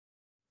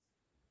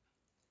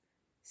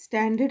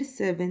Standard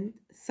 7th,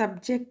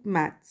 Subject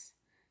Maths,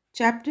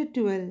 Chapter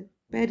 12,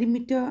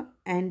 Perimeter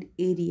and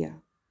Area,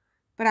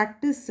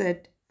 Practice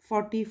Set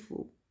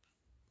 44.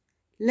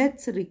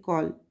 Let's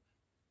recall.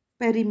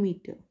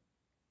 Perimeter.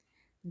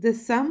 The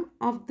sum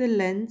of the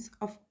lengths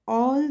of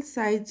all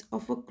sides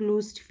of a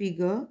closed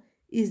figure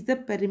is the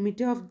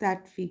perimeter of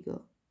that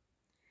figure.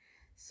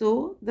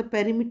 So, the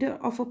perimeter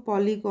of a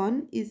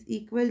polygon is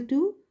equal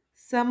to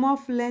sum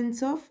of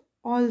lengths of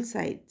all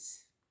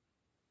sides.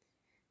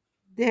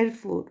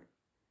 Therefore,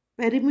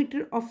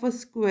 perimeter of a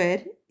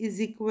square is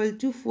equal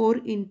to 4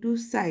 into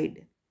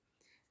side.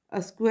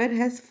 A square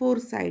has 4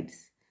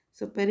 sides.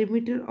 So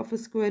perimeter of a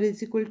square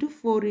is equal to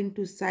 4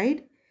 into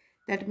side.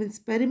 That means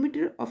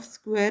perimeter of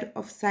square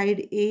of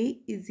side A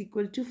is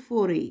equal to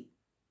 4A.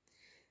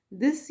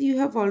 This you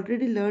have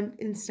already learned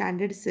in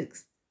standard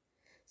 6.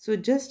 So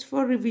just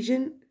for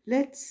revision,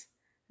 let's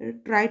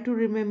try to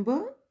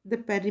remember the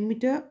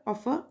perimeter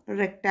of a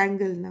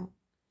rectangle now.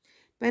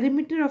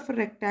 Perimeter of a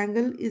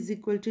rectangle is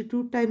equal to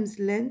 2 times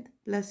length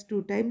plus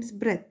 2 times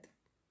breadth.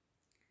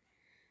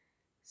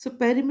 So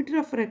perimeter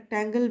of a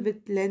rectangle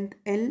with length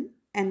L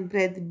and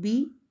breadth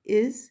B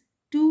is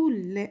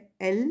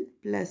 2L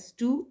plus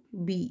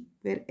 2B,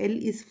 where L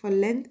is for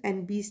length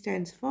and B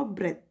stands for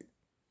breadth.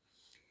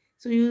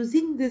 So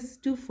using these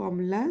two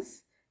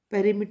formulas,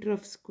 perimeter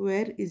of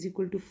square is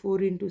equal to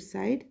 4 into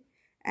side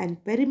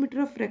and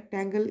perimeter of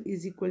rectangle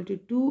is equal to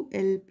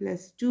 2L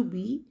plus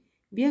 2B,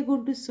 we are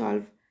going to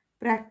solve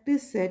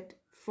practice set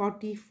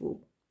 44.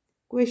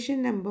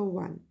 Question number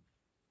 1.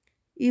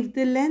 If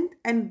the length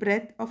and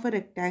breadth of a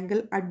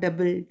rectangle are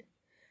doubled,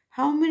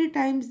 how many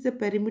times the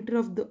perimeter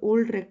of the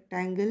old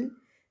rectangle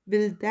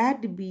will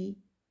that be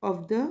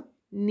of the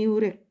new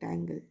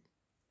rectangle?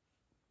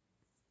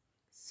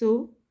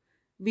 So,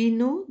 we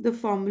know the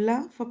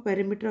formula for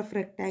perimeter of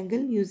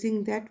rectangle.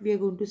 Using that, we are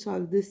going to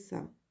solve this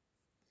sum.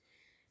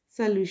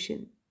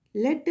 Solution.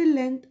 Let the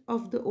length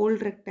of the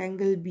old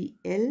rectangle be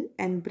L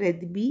and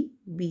breadth be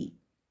B.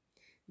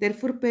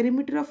 Therefore,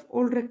 perimeter of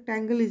old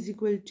rectangle is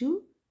equal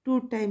to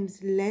 2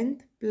 times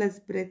length plus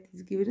breadth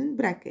is given in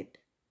bracket.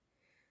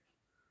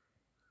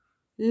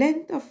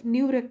 Length of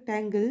new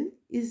rectangle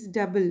is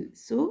double.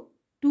 So,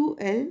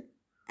 2L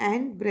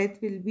and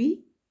breadth will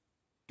be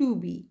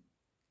 2B.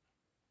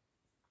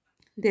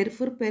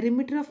 Therefore,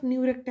 perimeter of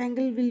new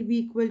rectangle will be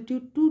equal to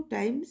 2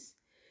 times.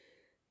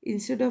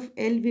 Instead of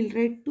L, we'll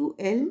write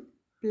 2L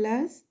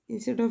plus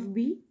instead of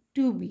B,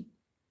 2B.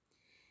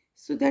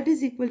 So, that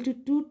is equal to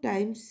 2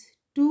 times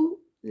 2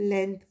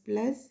 length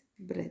plus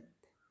breadth.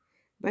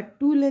 But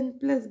 2 length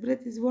plus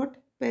breadth is what?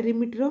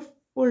 Perimeter of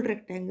old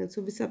rectangle.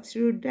 So, we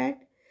substitute that.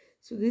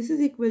 So, this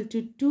is equal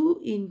to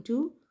 2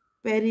 into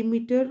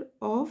perimeter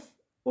of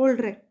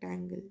old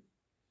rectangle.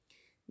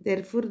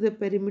 Therefore, the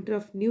perimeter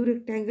of new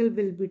rectangle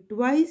will be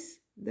twice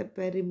the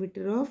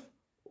perimeter of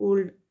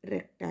old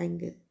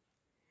rectangle.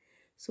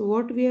 So,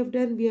 what we have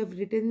done? We have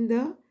written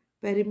the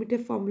perimeter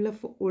formula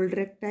for old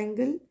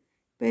rectangle,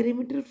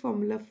 perimeter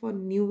formula for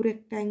new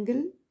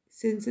rectangle.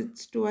 Since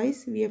it's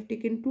twice, we have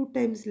taken 2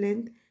 times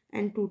length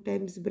and 2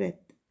 times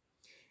breadth.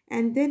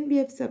 And then we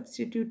have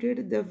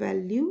substituted the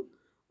value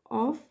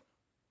of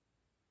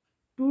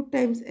 2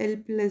 times L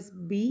plus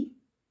B.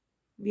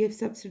 We have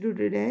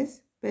substituted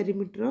as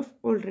perimeter of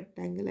old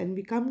rectangle, and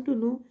we come to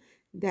know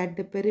that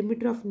the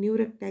perimeter of new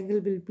rectangle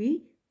will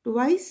be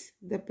twice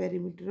the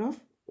perimeter of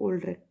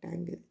old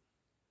rectangle.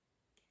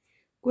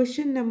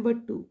 Question number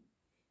 2.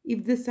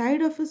 If the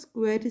side of a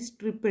square is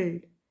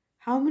tripled,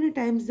 how many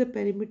times the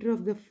perimeter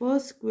of the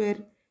first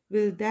square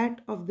will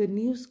that of the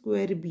new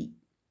square be?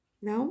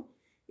 Now,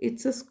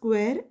 it's a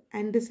square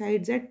and the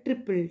sides are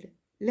tripled.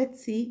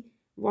 Let's see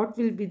what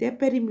will be their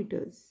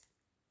perimeters.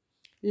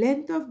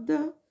 Let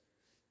the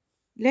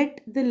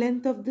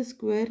length of the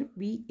square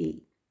be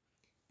A.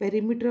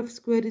 Perimeter of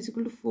square is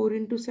equal to 4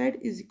 into side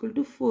is equal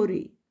to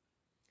 4A.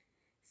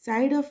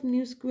 Side of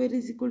new square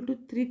is equal to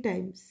 3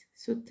 times.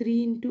 So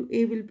 3 into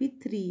A will be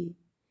 3A.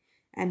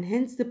 And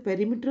hence the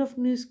perimeter of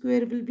new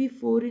square will be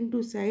 4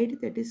 into side,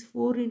 that is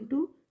 4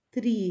 into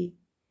 3A.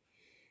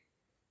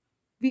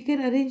 We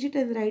can arrange it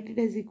and write it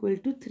as equal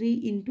to 3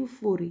 into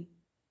 4A.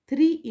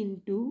 3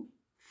 into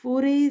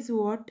 4A is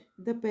what?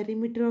 The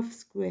perimeter of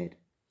square.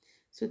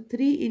 So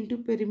 3 into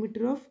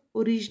perimeter of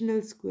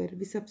original square.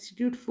 We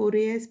substitute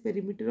 4A as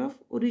perimeter of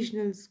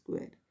original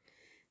square.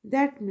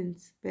 That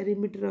means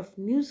perimeter of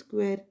new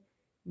square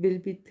will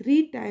be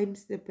 3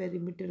 times the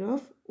perimeter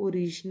of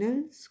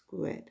original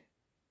square.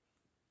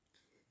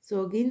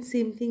 So again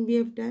same thing we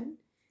have done.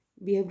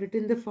 We have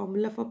written the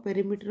formula for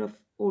perimeter of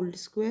old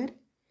square.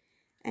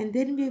 And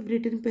then we have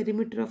written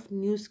perimeter of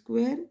new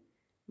square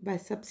by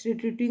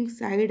substituting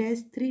side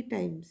as 3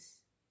 times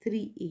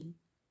 3A.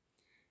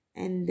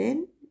 And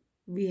then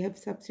we have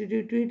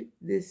substituted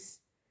this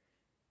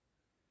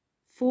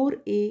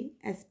 4A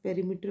as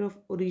perimeter of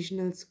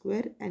original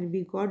square and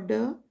we got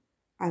the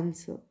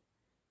answer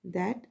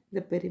that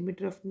the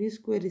perimeter of new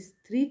square is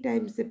 3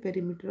 times the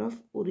perimeter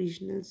of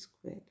original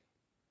square.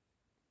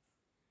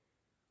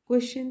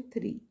 Question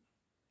 3.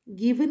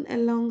 Given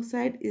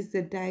alongside is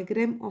the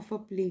diagram of a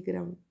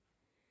playground.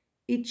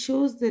 It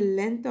shows the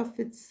length of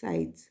its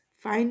sides.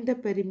 Find the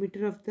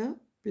perimeter of the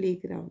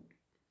playground.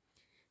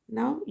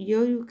 Now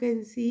here you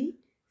can see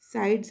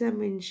sides are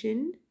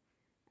mentioned,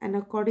 and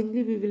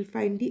accordingly we will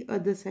find the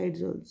other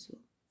sides also.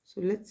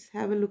 So let's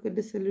have a look at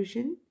the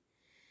solution.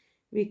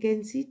 We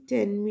can see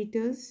 10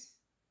 meters,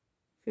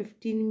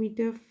 15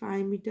 meter,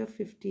 5 meter,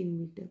 15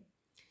 meter.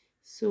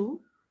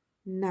 So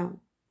now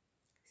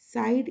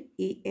side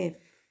AF,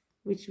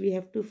 which we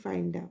have to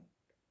find out,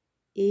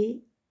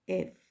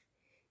 AF,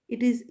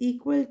 it is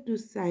equal to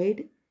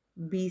side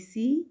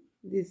BC,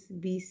 this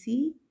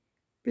BC,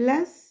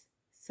 plus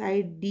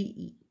side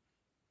DE.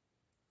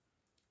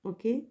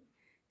 Okay,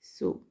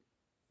 so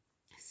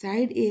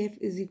side AF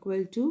is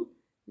equal to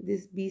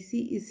this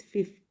BC is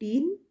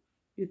 15,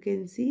 you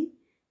can see,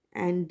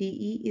 and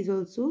DE is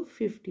also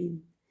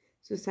 15.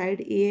 So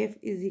side AF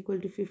is equal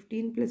to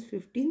 15 plus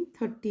 15,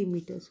 30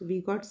 meters. So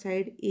we got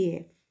side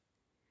AF.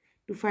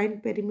 To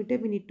find perimeter,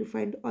 we need to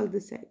find all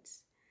the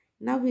sides.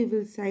 Now we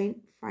will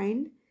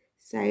find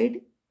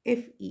side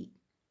FE.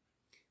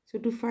 So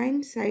to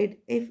find side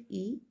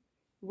FE,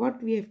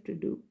 what we have to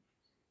do?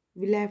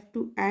 We'll have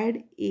to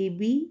add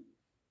AB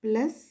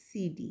plus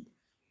CD.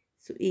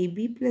 So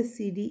AB plus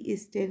CD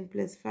is 10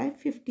 plus 5,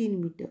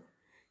 15 meter.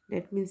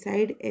 That means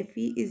side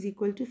FE is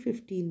equal to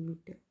 15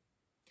 meter.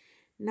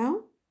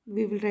 Now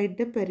we will write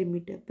the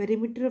perimeter.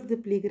 Perimeter of the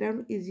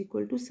playground is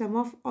equal to sum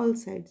of all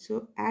sides.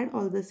 So add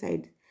all the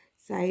sides.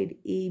 Side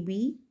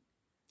AB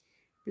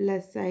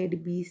plus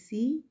side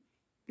BC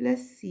plus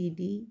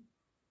CD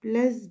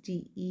plus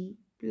DE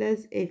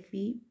plus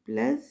FE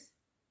plus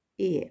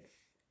AF.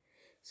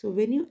 So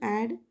when you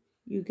add,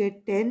 you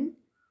get 10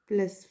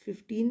 plus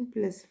 15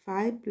 plus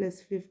 5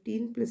 plus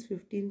 15 plus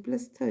 15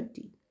 plus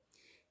 30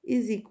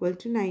 is equal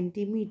to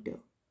 90 meter.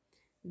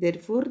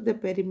 Therefore, the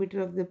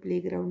perimeter of the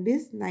playground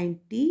is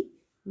 90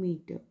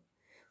 meter.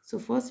 So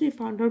first we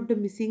found out the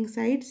missing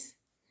sides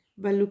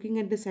by looking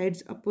at the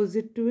sides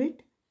opposite to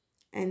it,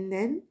 and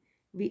then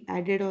we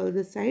added all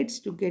the sides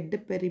to get the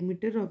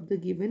perimeter of the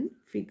given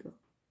figure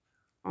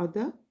or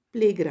the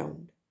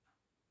playground.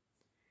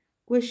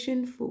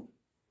 Question 4.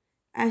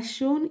 As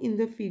shown in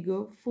the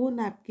figure, 4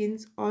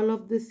 napkins all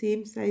of the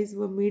same size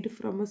were made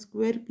from a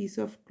square piece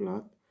of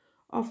cloth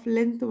of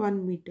length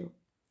 1 meter.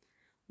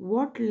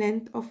 What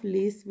length of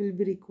lace will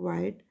be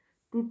required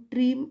to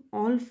trim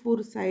all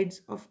 4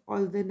 sides of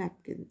all the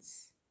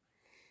napkins?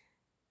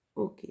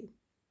 Okay.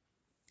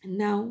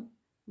 Now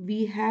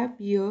we have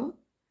here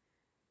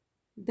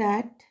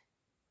that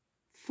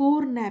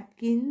 4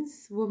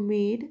 napkins were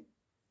made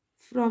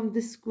from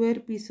the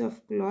square piece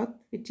of cloth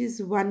which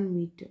is 1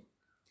 meter.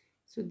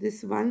 So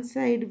this one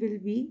side will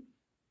be,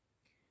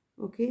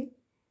 okay,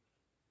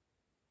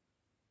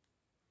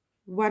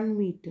 1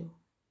 meter.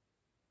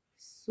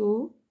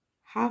 So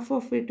half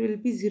of it will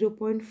be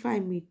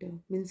 0.5 meter.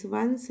 Means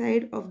one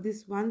side of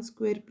this one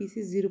square piece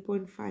is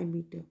 0.5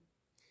 meter.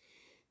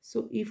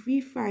 So if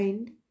we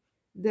find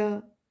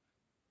the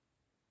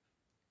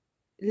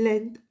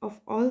length of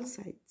all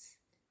sides,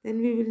 then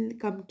we will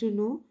come to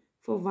know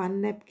for one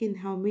napkin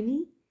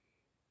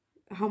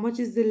how much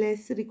is the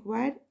lace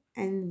required,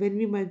 and when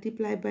we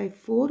multiply by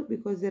 4,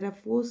 because there are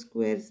 4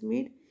 squares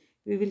made,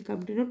 we will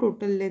come to know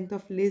total length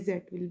of lace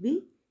that will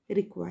be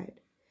required.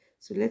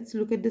 So let's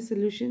look at the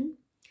solution.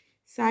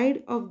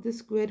 Side of the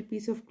square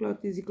piece of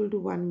cloth is equal to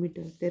 1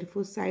 meter.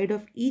 Therefore, side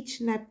of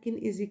each napkin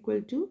is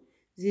equal to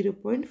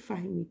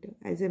 0.5 meter,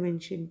 as I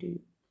mentioned to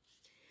you.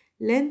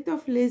 Length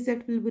of lace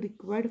that will be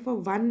required for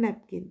one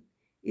napkin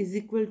is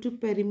equal to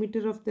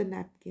perimeter of the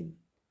napkin.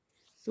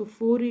 So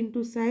 4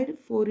 into side,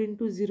 4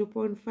 into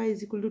 0.5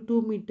 is equal to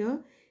 2 meter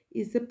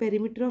is the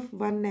perimeter of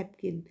one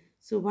napkin.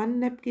 So one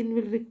napkin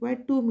will require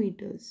 2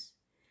 meters.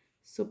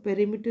 So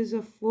perimeters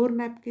of 4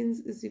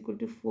 napkins is equal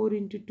to 4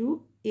 into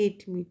 2,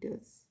 8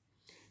 meters.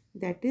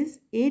 That is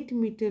 8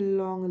 meter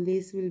long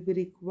lace will be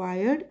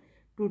required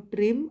to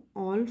trim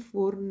all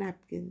 4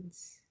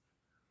 napkins.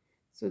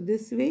 So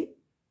this way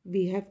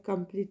we have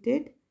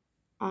completed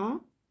our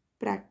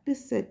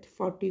practice set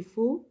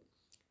 44,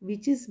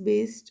 which is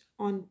based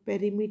on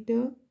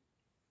perimeter,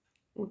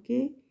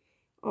 okay,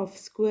 of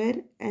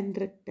square and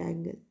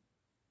rectangle.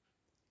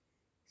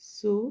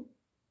 So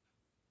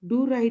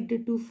do write the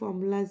two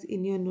formulas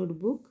in your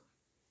notebook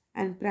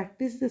and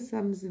practice the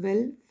sums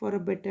well for a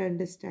better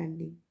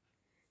understanding.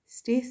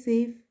 Stay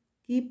safe,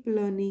 keep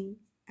learning,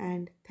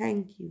 and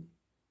thank you.